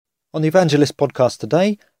On the Evangelist podcast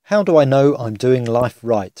today, how do I know I'm doing life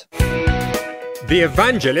right? The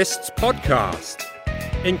Evangelists podcast.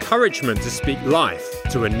 Encouragement to speak life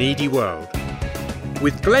to a needy world.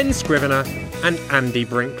 With Glenn Scrivener and Andy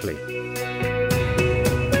Brinkley.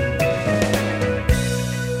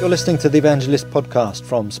 You're listening to the Evangelist podcast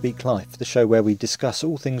from Speak Life, the show where we discuss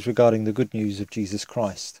all things regarding the good news of Jesus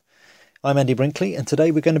Christ. I'm Andy Brinkley, and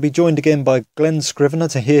today we're going to be joined again by Glenn Scrivener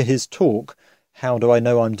to hear his talk, How Do I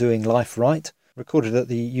Know I'm Doing Life Right?, recorded at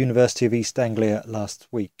the University of East Anglia last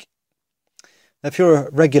week. Now, if you're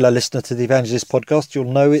a regular listener to the Evangelist podcast, you'll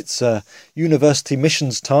know it's university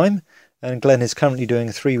missions time, and Glenn is currently doing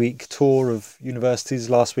a 3-week tour of universities.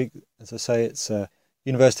 Last week, as I say, it's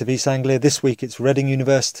University of East Anglia. This week it's Reading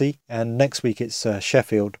University, and next week it's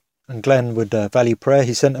Sheffield. And Glenn would value prayer.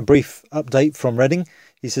 He sent a brief update from Reading.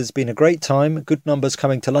 He says it's been a great time, good numbers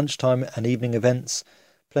coming to lunchtime and evening events,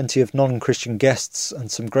 plenty of non-Christian guests, and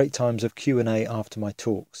some great times of Q&A after my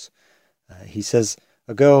talks. He says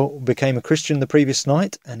a girl became a Christian the previous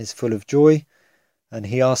night and is full of joy. And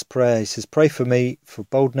he asked prayer. He says, pray for me for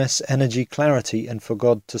boldness, energy, clarity, and for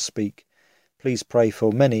God to speak. Please pray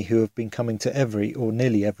for many who have been coming to every or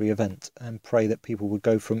nearly every event, and pray that people would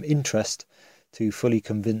go from interest to fully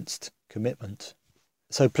convinced commitment.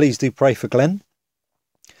 So please do pray for Glenn.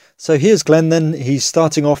 So here's Glenn then. He's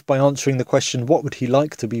starting off by answering the question, what would he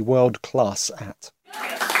like to be world class at?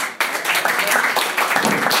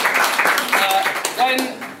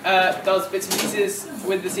 Glenn does bits and pieces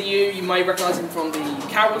with the CU. You may recognise him from the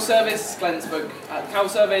Carol service. Glenn spoke at the Carol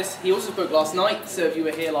service. He also spoke last night, so if you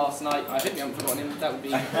were here last night, I hope you haven't forgotten him. That would be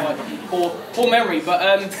quite poor memory.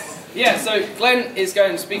 But so Glenn is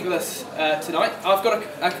going to speak with us tonight. I've got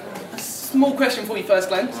a small question for you first,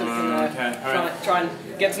 Glenn, so we can try and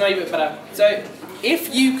get to know you a bit better. So,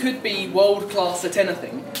 if you could be world class at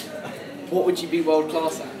anything, what would you be world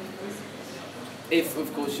class at? If,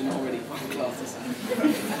 of course, you're not already world class at it.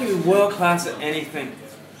 If I could be world class at anything,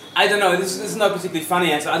 I don't know. This is not a particularly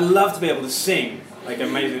funny answer. I'd love to be able to sing, like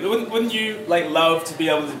amazing. Wouldn't you love to be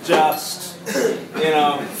able to just,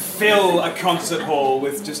 fill a concert hall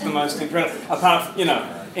with just the most incredible? Apart from,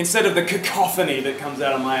 instead of the cacophony that comes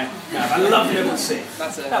out of my mouth, I'd love to be able to sing.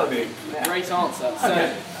 That would be a great answer. So,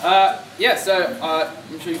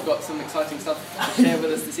 I'm sure you've got some exciting stuff to share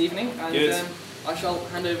with us this evening, and I shall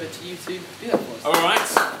hand over to you to do that for us. All right.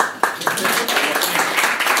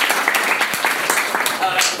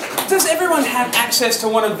 Does everyone have access to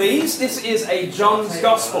one of these? This is a John's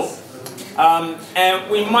Gospel. And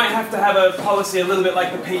we might have to have a policy a little bit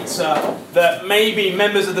like the pizza, that maybe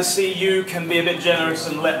members of the CU can be a bit generous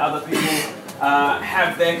and let other people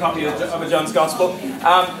have their copy of a John's Gospel.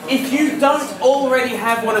 If you don't already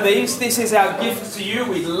have one of these, this is our gift to you.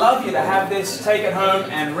 We'd love you to have this, take it home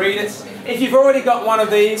and read it. If you've already got one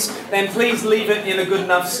of these, then please leave it in a good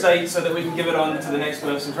enough state so that we can give it on to the next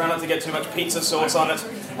person. Try not to get too much pizza sauce on it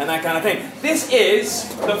and that kind of thing. This is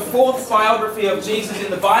the 4th biography of Jesus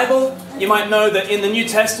in the Bible. You might know that in the New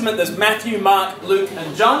Testament there's Matthew, Mark, Luke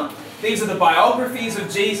and John. These are the biographies of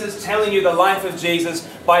Jesus, telling you the life of Jesus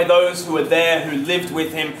by those who were there, who lived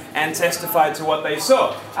with him and testified to what they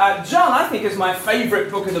saw. John, I think, is my favourite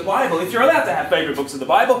book of the Bible. If you're allowed to have favourite books of the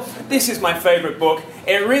Bible, this is my favourite book.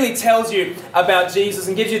 It really tells you about Jesus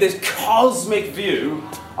and gives you this cosmic view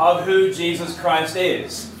of who Jesus Christ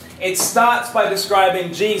is. It starts by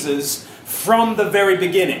describing Jesus from the very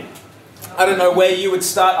beginning. I don't know where you would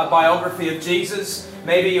start a biography of Jesus.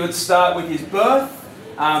 Maybe you would start with his birth.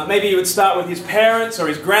 Maybe you would start with his parents or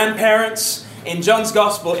his grandparents. In John's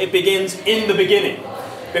Gospel, it begins in the beginning,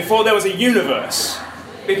 before there was a universe.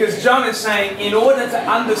 Because John is saying, in order to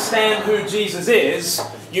understand who Jesus is,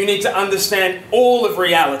 you need to understand all of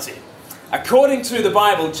reality. According to the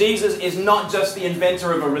Bible, Jesus is not just the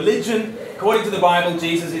inventor of a religion. According to the Bible,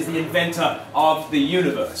 Jesus is the inventor of the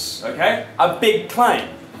universe. Okay? A big claim.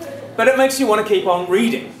 But it makes you want to keep on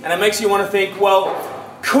reading. And it makes you want to think, well,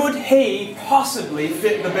 could he possibly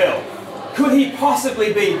fit the bill? Could he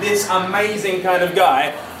possibly be this amazing kind of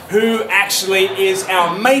guy who actually is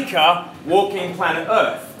our maker walking planet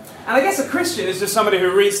Earth? And I guess a Christian is just somebody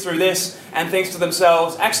who reads through this and thinks to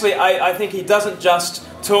themselves, actually, I think he doesn't just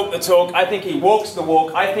talk the talk, I think he walks the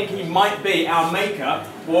walk, I think he might be our maker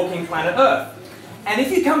walking planet Earth. And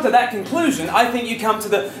if you come to that conclusion, I think you come to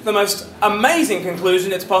the most amazing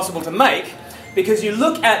conclusion it's possible to make, because you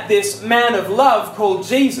look at this man of love called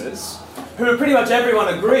Jesus, who pretty much everyone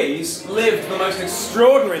agrees lived the most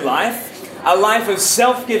extraordinary life, a life of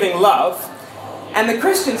self-giving love, and the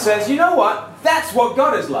Christian says, you know what, that's what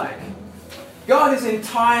God is like. God is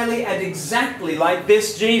entirely and exactly like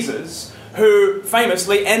this Jesus, who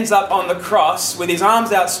famously ends up on the cross with his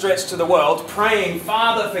arms outstretched to the world, praying,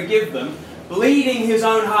 "Father, forgive them," bleeding his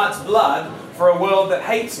own heart's blood for a world that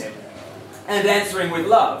hates him, and answering with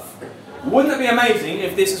love. Wouldn't it be amazing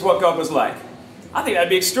if this is what God was like? I think that'd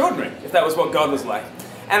be extraordinary if that was what God was like.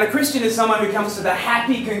 And a Christian is someone who comes to the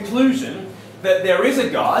happy conclusion that there is a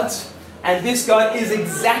God, and this God is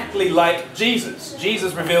exactly like Jesus.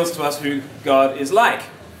 Jesus reveals to us who God is like.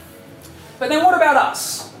 But then what about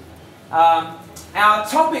us? Our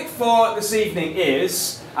topic for this evening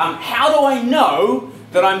is, how do I know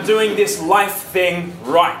that I'm doing this life thing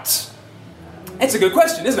right? It's a good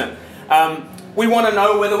question, isn't it? We want to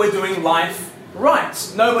know whether we're doing life right.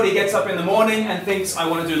 Nobody gets up in the morning and thinks, "I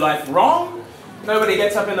want to do life wrong." Nobody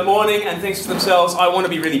gets up in the morning and thinks to themselves, "I want to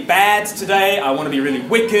be really bad today, I want to be really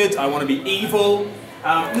wicked, I want to be evil."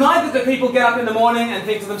 Neither do people get up in the morning and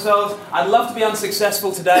think to themselves, "I'd love to be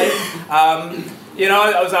unsuccessful today."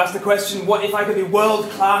 I was asked the question, what if I could be world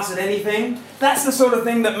class at anything? That's the sort of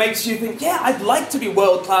thing that makes you think, yeah, I'd like to be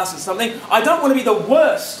world class at something. I don't want to be the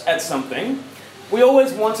worst at something. We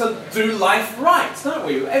always want to do life right, don't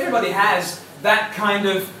we? Everybody has that kind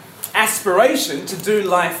of aspiration to do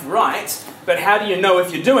life right, but how do you know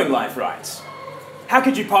if you're doing life right? How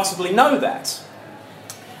could you possibly know that?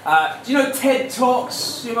 Do you know TED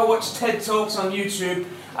Talks? You ever watch TED Talks on YouTube?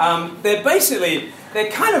 They're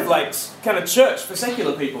kind of church for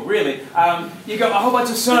secular people, really. You got a whole bunch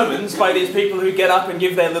of sermons by these people who get up and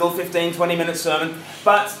give their little 15, 20-minute sermon,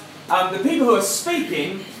 but the people who are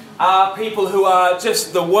speaking are people who are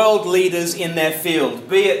just the world leaders in their field,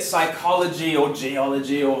 be it psychology or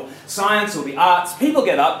geology or science or the arts. People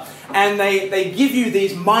get up and they give you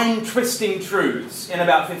these mind-twisting truths in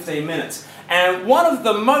about 15 minutes. And one of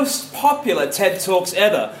the most popular TED Talks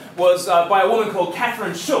ever was by a woman called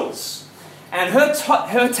Catherine Schultz. And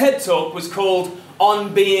her TED Talk was called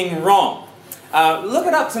On Being Wrong. Look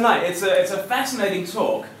it up tonight. It's a fascinating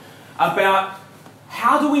talk about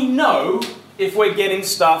how do we know if we're getting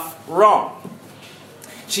stuff wrong.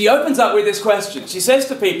 She opens up with this question. She says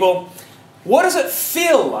to people, "What does it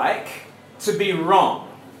feel like to be wrong?"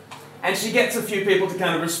 And she gets a few people to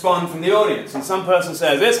kind of respond from the audience. And some person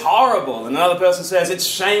says, "It's horrible." And another person says, "It's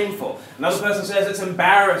shameful." Another person says, "It's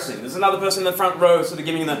embarrassing." There's another person in the front row sort of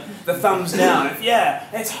giving the thumbs down. Yeah,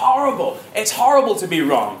 it's horrible. It's horrible to be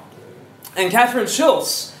wrong. And Catherine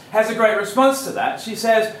Schultz has a great response to that. She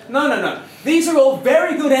says, no. These are all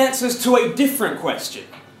very good answers to a different question.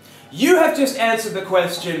 You have just answered the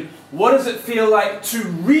question, what does it feel like to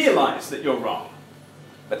realize that you're wrong?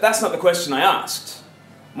 But that's not the question I asked.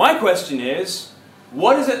 My question is,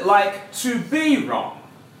 what is it like to be wrong?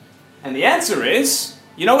 And the answer is,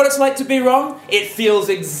 you know what it's like to be wrong? It feels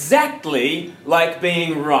exactly like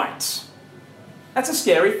being right. That's a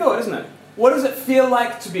scary thought, isn't it? What does it feel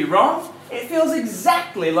like to be wrong? It feels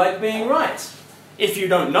exactly like being right, if you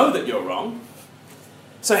don't know that you're wrong.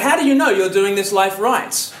 So how do you know you're doing this life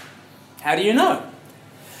right? How do you know?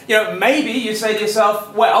 Maybe you say to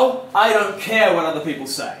yourself, well, I don't care what other people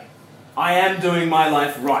say. I am doing my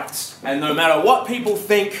life right. And no matter what people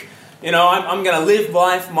think, I'm going to live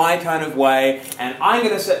life my kind of way, and I'm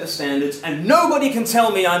going to set the standards, and nobody can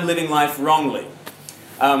tell me I'm living life wrongly.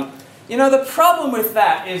 The problem with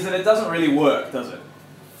that is that it doesn't really work, does it?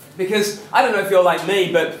 Because, I don't know if you're like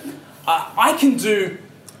me, but I can do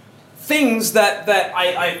things that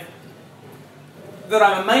I'm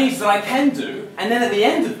amazed that I can do, and then at the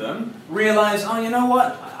end of them, realise, oh, you know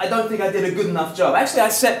what? I don't think I did a good enough job. Actually, I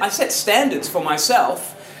set standards for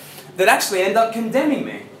myself that actually end up condemning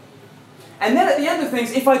me. And then at the end of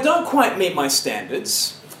things, if I don't quite meet my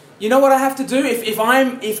standards, you know what I have to do? If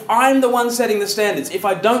I'm the one setting the standards, if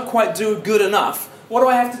I don't quite do good enough, what do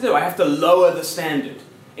I have to do? I have to lower the standard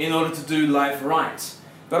in order to do life right.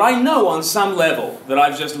 But I know on some level that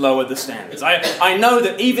I've just lowered the standards. I know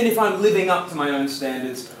that even if I'm living up to my own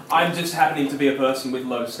standards, I'm just happening to be a person with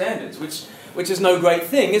low standards, which is no great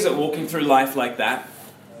thing, is it, walking through life like that?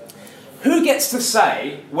 Who gets to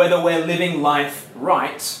say whether we're living life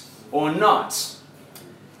right or not?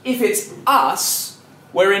 If it's us,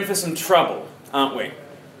 we're in for some trouble, aren't we?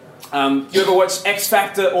 You ever watch X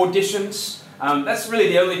Factor auditions? That's really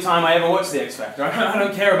the only time I ever watch the X Factor. I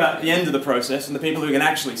don't care about the end of the process and the people who can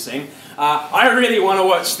actually sing. I really want to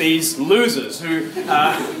watch these losers who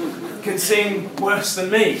can sing worse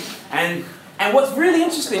than me. And what's really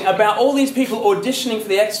interesting about all these people auditioning for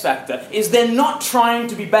the X Factor is they're not trying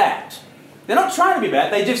to be bad. They're not trying to be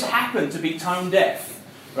bad, they just happen to be tone deaf,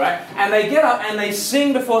 right? And they get up and they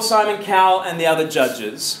sing before Simon Cowell and the other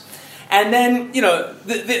judges. And then,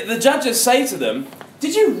 the judges say to them,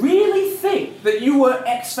 "Did you really think that you were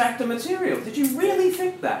X Factor material? Did you really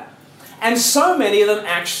think that?" And so many of them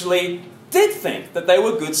actually did think that they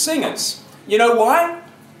were good singers. You know why?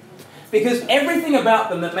 Because everything about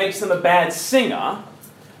them that makes them a bad singer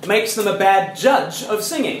makes them a bad judge of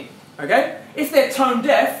singing. Okay? If they're tone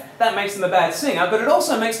deaf, that makes them a bad singer, but it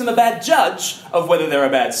also makes them a bad judge of whether they're a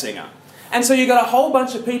bad singer. And so you've got a whole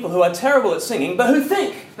bunch of people who are terrible at singing, but who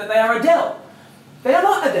think that they are Adele. They are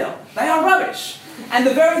not Adele. They are rubbish. And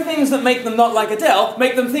the very things that make them not like Adele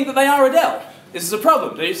make them think that they are Adele. This is a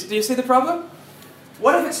problem. Do you see the problem?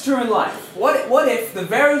 What if it's true in life? What if the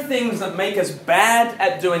very things that make us bad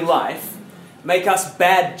at doing life make us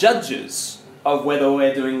bad judges of whether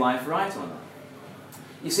we're doing life right or not?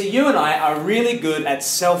 You see, you and I are really good at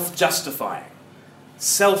self-justifying.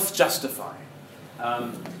 Self-justifying.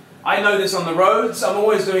 I know this on the roads. I'm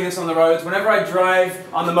always doing this on the roads. Whenever I drive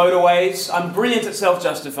on the motorways, I'm brilliant at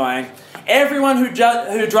self-justifying. Everyone who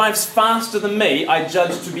drives faster than me, I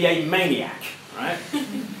judge to be a maniac, right?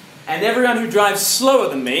 And everyone who drives slower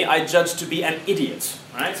than me, I judge to be an idiot,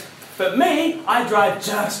 right? But me, I drive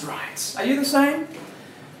just right. Are you the same?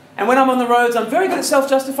 And when I'm on the roads, I'm very good at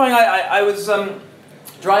self-justifying. I was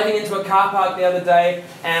driving into a car park the other day,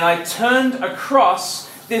 and I turned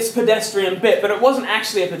across this pedestrian bit, but it wasn't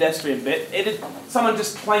actually a pedestrian bit. Someone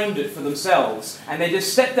just claimed it for themselves, and they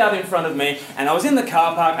just stepped out in front of me, and I was in the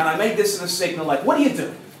car park, and I made this sort of signal like, "What are you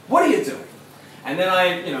doing? What are you doing?" And then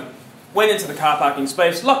I, went into the car parking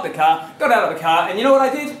space, locked the car, got out of the car, and you know what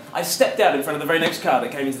I did? I stepped out in front of the very next car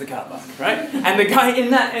that came into the car park, right? And the guy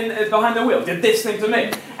behind the wheel did this thing to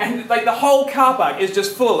me. And the whole car park is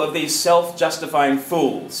just full of these self-justifying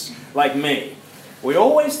fools like me. We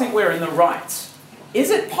always think we're in the right. Is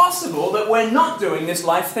it possible that we're not doing this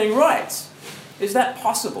life thing right? Is that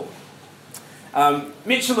possible?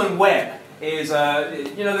 Mitchell and Webb is,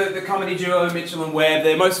 the comedy duo Mitchell and Webb.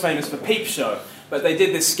 They're most famous for Peep Show, but they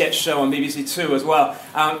did this sketch show on BBC Two as well.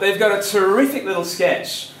 They've got a terrific little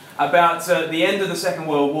sketch about the end of the Second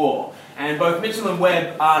World War, and both Mitchell and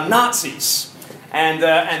Webb are Nazis, and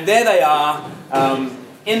there they are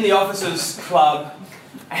in the officers' club,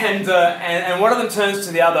 and one of them turns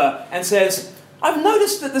to the other and says, "I've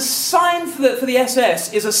noticed that the sign for the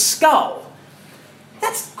SS is a skull.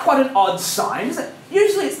 That's quite an odd sign, isn't it?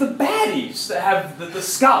 Usually it's the baddies that have the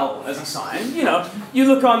skull as a sign. You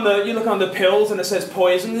look on the pills and it says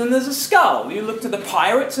poison and there's a skull. You look to the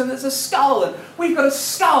pirates and there's a skull, and we've got a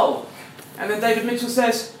skull." And then David Mitchell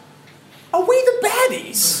says, "Are we the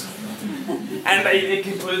baddies?" And they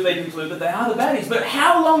conclude that they are the baddies. But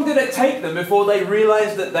how long did it take them before they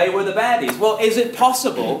realized that they were the baddies? Well, is it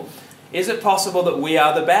possible that we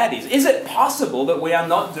are the baddies? Is it possible that we are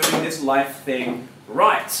not doing this life thing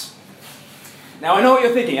right? Now, I know what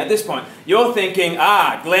you're thinking at this point. You're thinking,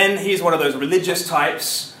 Glenn, he's one of those religious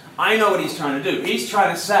types. I know what he's trying to do. He's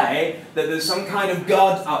trying to say that there's some kind of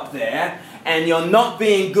God up there, and you're not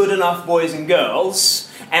being good enough, boys and girls,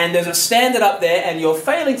 and there's a standard up there, and you're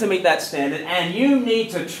failing to meet that standard, and you need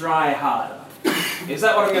to try harder. Is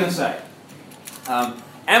that what I'm going to say?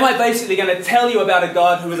 Am I basically going to tell you about a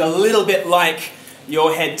God who is a little bit like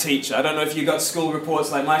your head teacher? I don't know if you got school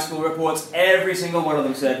reports like my school reports. Every single one of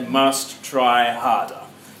them said, must try harder.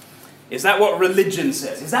 Is that what religion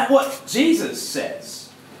says? Is that what Jesus says?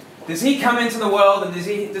 Does he come into the world and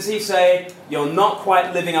does he say, you're not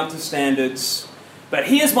quite living up to standards, but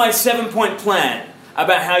here's my 7-point plan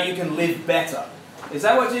about how you can live better? Is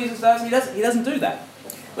that what Jesus does? He doesn't do that.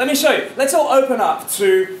 Let me show you. Let's all open up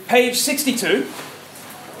to page 62.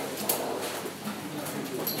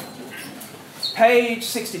 Page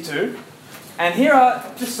 62, and here are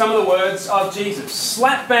just some of the words of Jesus,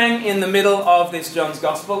 slap bang in the middle of this John's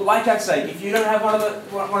Gospel. Like I say, if you don't have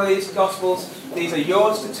one of these Gospels, these are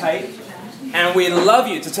yours to take, and we'd love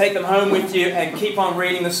you to take them home with you and keep on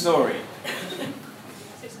reading the story.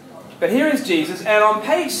 But here is Jesus, and on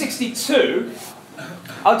page 62,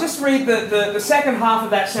 I'll just read the second half of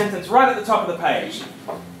that sentence right at the top of the page.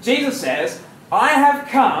 Jesus says, "I have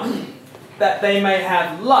come that they may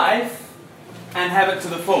have life and have it to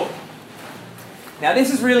the full." Now this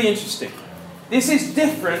is really interesting. This is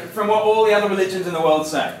different from what all the other religions in the world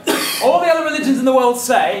say. All the other religions in the world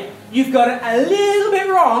say, you've got it a little bit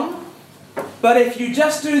wrong, but if you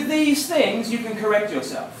just do these things, you can correct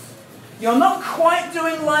yourself. You're not quite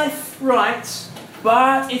doing life right,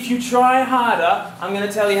 but if you try harder, I'm going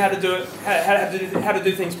to tell you how to do it, how to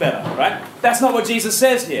do things better, right? That's not what Jesus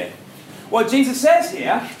says here. What Jesus says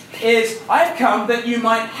here is, I've come that you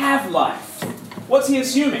might have life. What's he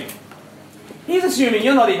assuming? He's assuming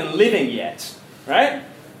you're not even living yet, right?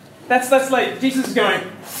 That's like, Jesus is going,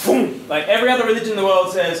 boom, like every other religion in the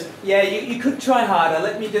world says, yeah, you could try harder,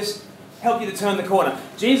 let me just help you to turn the corner.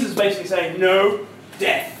 Jesus is basically saying, no,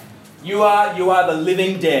 death. You are the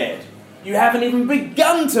living dead. You haven't even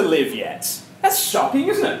begun to live yet. That's shocking,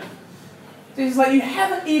 isn't it? It's like, you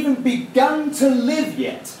haven't even begun to live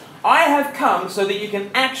yet. I have come so that you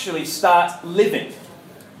can actually start living.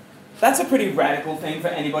 That's a pretty radical thing for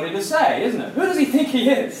anybody to say, isn't it? Who does he think he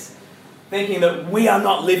is? Thinking that we are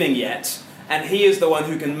not living yet, and he is the one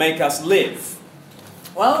who can make us live.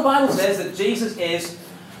 Well, the Bible says that Jesus is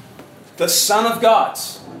the Son of God.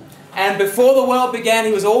 And before the world began,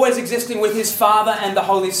 he was always existing with his Father and the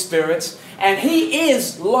Holy Spirit. And he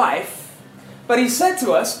is life. But he said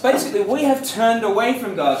to us, basically, we have turned away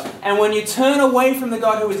from God. And when you turn away from the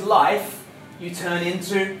God who is life, you turn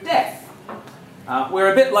into death.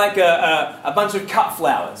 We're a bit like a bunch of cut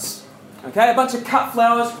flowers. Okay, a bunch of cut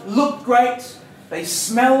flowers look great. They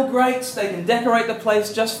smell great. They can decorate the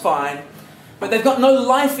place just fine. But they've got no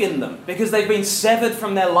life in them because they've been severed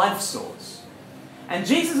from their life source. And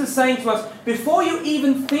Jesus is saying to us, before you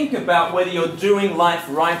even think about whether you're doing life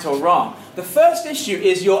right or wrong, the first issue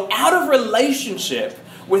is you're out of relationship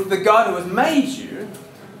with the God who has made you.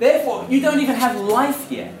 Therefore, you don't even have life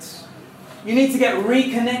yet. You need to get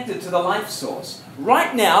reconnected to the life source.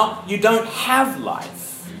 Right now, you don't have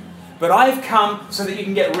life. But I've come so that you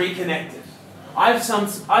can get reconnected. I've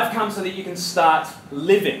come so that you can start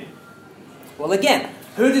living. Well, again,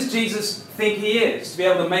 who does Jesus think he is to be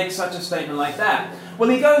able to make such a statement like that? Well,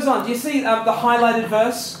 he goes on. Do you see the highlighted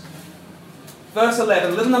verse? Verse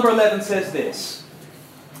 11, little number 11 says this.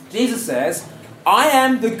 Jesus says, I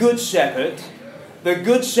am the good shepherd. The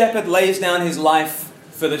good shepherd lays down his life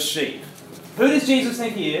for the sheep. Who does Jesus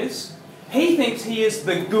think he is? He thinks he is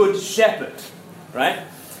the good shepherd, right?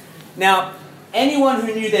 Now, anyone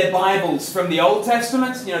who knew their Bibles from the Old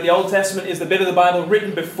Testament, the Old Testament is the bit of the Bible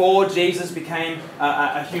written before Jesus became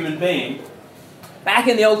a human being. Back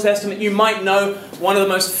in the Old Testament, you might know one of the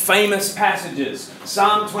most famous passages,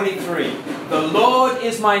 Psalm 23. The Lord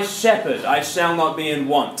is my shepherd, I shall not be in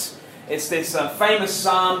want. It's this famous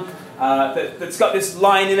psalm that's got this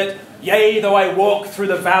line in it, yea, though I walk through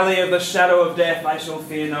the valley of the shadow of death, I shall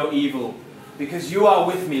fear no evil, because you are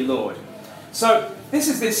with me, Lord. So, this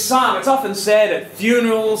is this psalm. It's often said at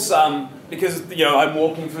funerals, because, I'm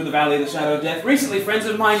walking through the valley of the shadow of death. Recently, friends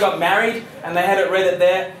of mine got married, and they had it read at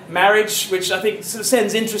their marriage, which I think sort of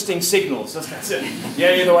sends interesting signals, doesn't it?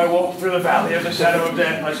 Yea, though I walk through the valley of the shadow of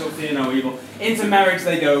death, I shall fear no evil. Into marriage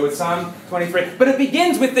they go with Psalm 23. But it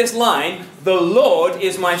begins with this line, the Lord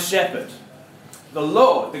is my shepherd. The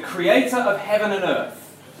Lord, the creator of heaven and earth.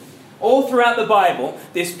 All throughout the Bible,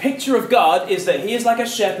 this picture of God is that he is like a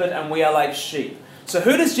shepherd and we are like sheep. So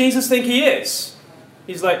who does Jesus think he is?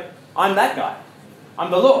 He's like, I'm that guy. I'm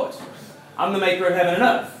the Lord. I'm the maker of heaven and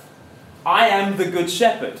earth. I am the good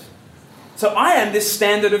shepherd. So I am this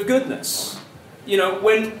standard of goodness.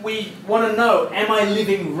 When we want to know, am I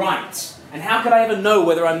living right? And how could I ever know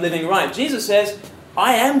whether I'm living right? Jesus says,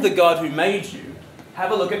 I am the God who made you.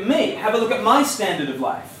 Have a look at me. Have a look at my standard of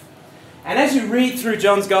life. And as you read through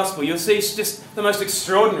John's Gospel, you'll see it's just the most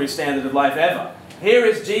extraordinary standard of life ever. Here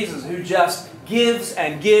is Jesus who just gives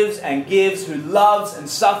and gives and gives, who loves and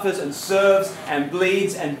suffers and serves and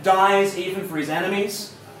bleeds and dies even for his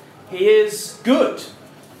enemies. He is good.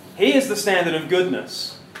 He is the standard of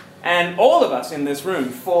goodness. And all of us in this room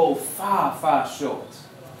fall far, far short.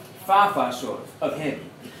 Far, far short of him.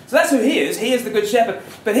 So that's who he is. He is the good shepherd.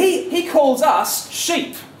 But he calls us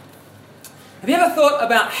sheep. Have you ever thought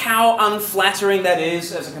about how unflattering that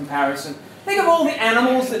is as a comparison? Think of all the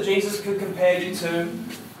animals that Jesus could compare you to.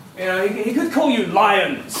 He could call you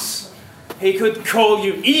lions. He could call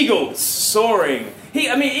you eagles soaring.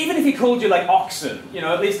 Even if he called you like oxen,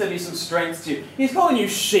 at least there'd be some strength to you. He's calling you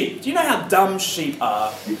sheep. Do you know how dumb sheep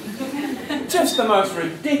are? Just the most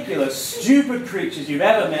ridiculous, stupid creatures you've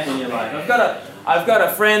ever met in your life. I've got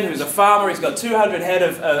a friend who's a farmer. He's got 200 head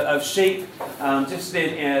of sheep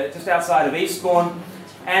just outside of Eastbourne.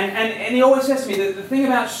 And he always says to me that the thing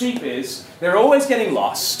about sheep is they're always getting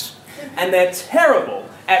lost and they're terrible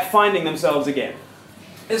at finding themselves again.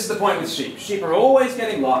 This is the point with sheep. Sheep are always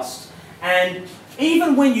getting lost, and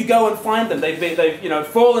even when you go and find them, they've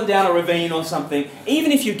fallen down a ravine or something,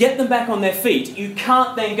 even if you get them back on their feet, you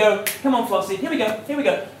can't then go, come on Flossie, here we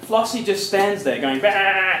go. Flossie just stands there going,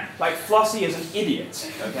 bah! Like Flossie is an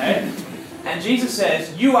idiot, okay? And Jesus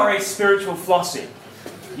says, you are a spiritual Flossie.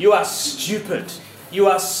 You are stupid. You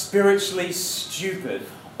are spiritually stupid.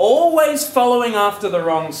 Always following after the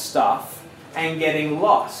wrong stuff and getting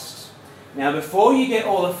lost. Now, before you get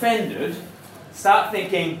all offended, start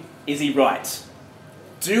thinking, is he right?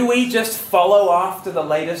 Do we just follow after the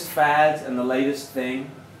latest fads and the latest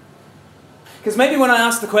thing? Because maybe when I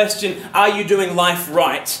ask the question, are you doing life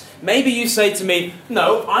right? Maybe you say to me,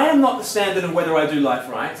 no, I am not the standard of whether I do life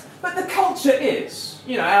right, but the culture is.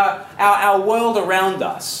 You know, our world around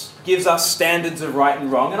us gives us standards of right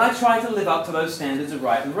and wrong, and I try to live up to those standards of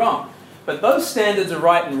right and wrong. But those standards of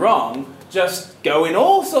right and wrong just go in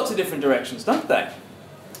all sorts of different directions, don't they?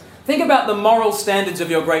 Think about the moral standards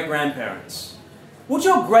of your great-grandparents. Would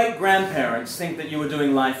your great-grandparents think that you were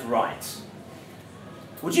doing life right?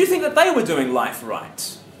 Would you think that they were doing life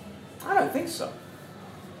right? I don't think so.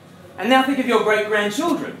 And now think of your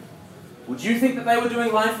great-grandchildren. Would you think that they were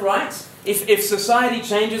doing life right? If society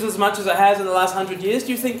changes as much as it has in the last 100 years,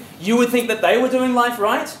 do you think you would think that they were doing life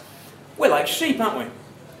right? We're like sheep, aren't we?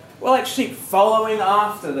 We're like sheep following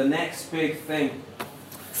after the next big thing.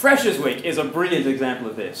 Freshers Week is a brilliant example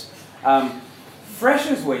of this.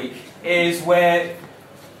 Freshers Week is where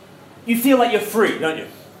you feel like you're free, don't you?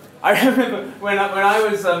 I remember when I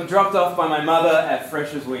was dropped off by my mother at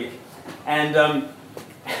Freshers Week, and I'm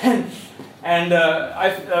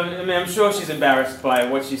sure she's embarrassed by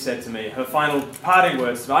what she said to me. Her final parting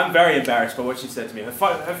words to me, I'm very embarrassed by what she said to me. Her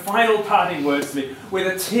final parting words to me, with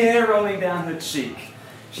a tear rolling down her cheek,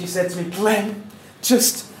 she said to me, Glenn,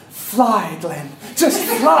 just fly, Glenn, just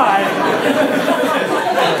fly.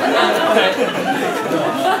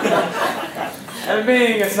 And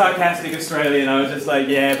being a sarcastic Australian, I was just like,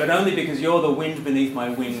 yeah, but only because you're the wind beneath my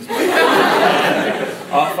wings.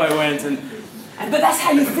 Off I went, but that's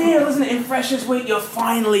how you feel, isn't it? In Freshers Week, you're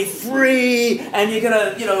finally free, and you're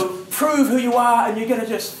going to, prove who you are, and you're going to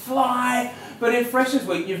just fly. But in Freshers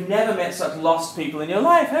Week, you've never met such lost people in your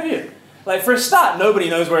life, have you? Like, for a start,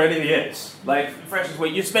 nobody knows where anything is. Like, in Freshers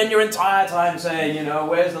Week, you spend your entire time saying,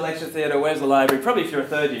 where's the lecture theatre, where's the library? Probably if you're a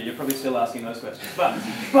third year, you're probably still asking those questions. But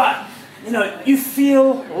you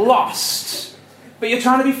feel lost, but you're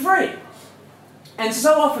trying to be free. And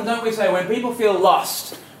so often, don't we say, when people feel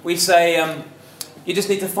lost, we say, you just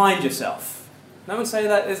need to find yourself. No one say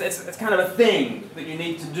that? It's kind of a thing that you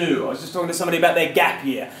need to do. I was just talking to somebody about their gap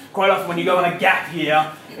year. Quite often when you go on a gap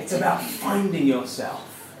year, it's about finding yourself.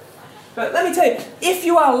 But let me tell you, if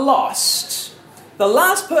you are lost, the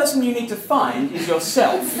last person you need to find is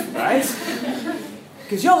yourself, right?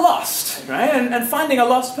 Because you're lost, right? And finding a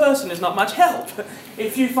lost person is not much help.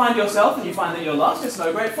 If you find yourself and you find that you're lost, it's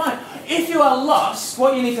no great fun. If you are lost,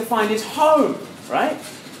 what you need to find is home, right?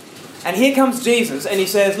 And here comes Jesus, and he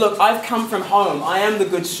says, look, I've come from home. I am the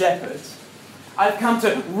good shepherd. I've come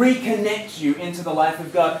to reconnect you into the life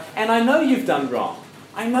of God. And I know you've done wrong.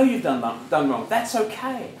 I know you've done wrong. That's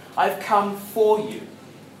okay. I've come for you.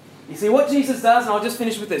 You see, what Jesus does, and I'll just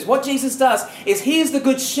finish with this. What Jesus does is he is the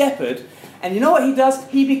good shepherd, and you know what he does?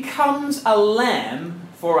 He becomes a lamb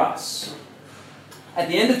for us. At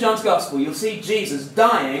the end of John's Gospel, you'll see Jesus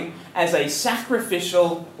dying as a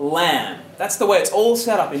sacrificial lamb. That's the way it's all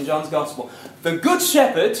set up in John's Gospel. The good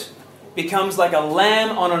shepherd becomes like a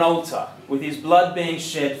lamb on an altar, with his blood being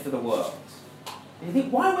shed for the world. And you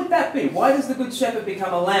think, why would that be? Why does the good shepherd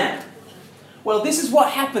become a lamb? Well, this is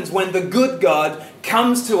what happens when the good God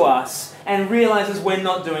comes to us and realizes we're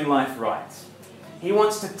not doing life right. He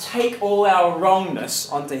wants to take all our wrongness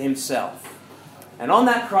onto himself. And on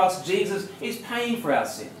that cross, Jesus is paying for our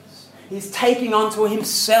sins. He's taking onto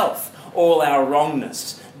himself all our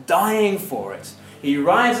wrongness, dying for it. He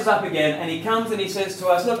rises up again and he comes and he says to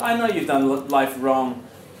us, look, I know you've done life wrong.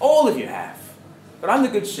 All of you have. But I'm the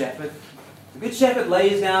good shepherd. The good shepherd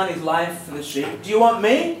lays down his life for the sheep. Do you want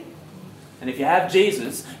me? And if you have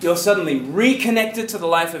Jesus, you're suddenly reconnected to the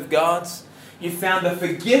life of God. You've found the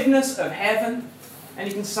forgiveness of heaven, and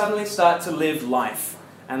you can suddenly start to live life,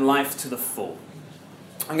 and life to the full.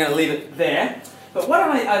 I'm going to leave it there. But why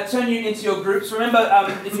don't I turn you into your groups? Remember,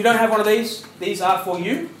 if you don't have one of these are for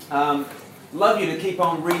you. Love you to keep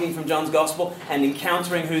on reading from John's Gospel and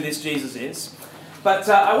encountering who this Jesus is. But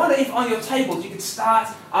I wonder if on your tables you could start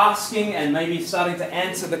asking and maybe starting to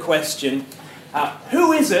answer the question,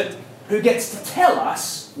 who is it who gets to tell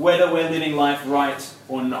us whether we're living life right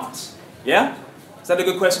or not? Yeah? Is that a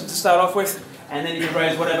good question to start off with? And then you can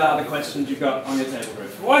raise whatever other questions you've got on your table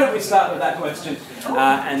group. Why don't we start with that question,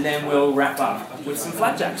 and then we'll wrap up with some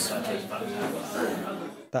flapjacks.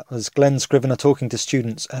 That was Glenn Scrivener talking to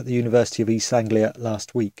students at the University of East Anglia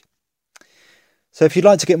last week. So if you'd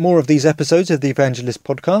like to get more of these episodes of the Evangelist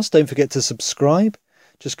podcast, don't forget to subscribe.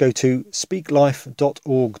 Just go to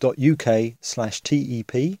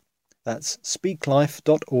speaklife.org.uk/TEP. That's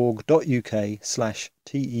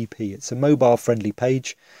speaklife.org.uk/TEP. It's a mobile-friendly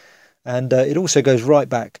page, and it also goes right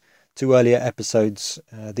back to earlier episodes.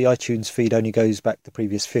 The iTunes feed only goes back the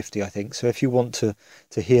previous 50, I think. So if you want to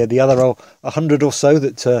hear the other 100 or so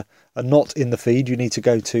that are not in the feed, you need to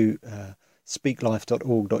go to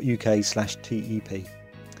speaklife.org.uk/TEP.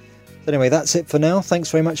 So anyway, that's it for now. Thanks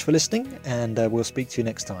very much for listening, and we'll speak to you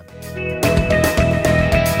next time.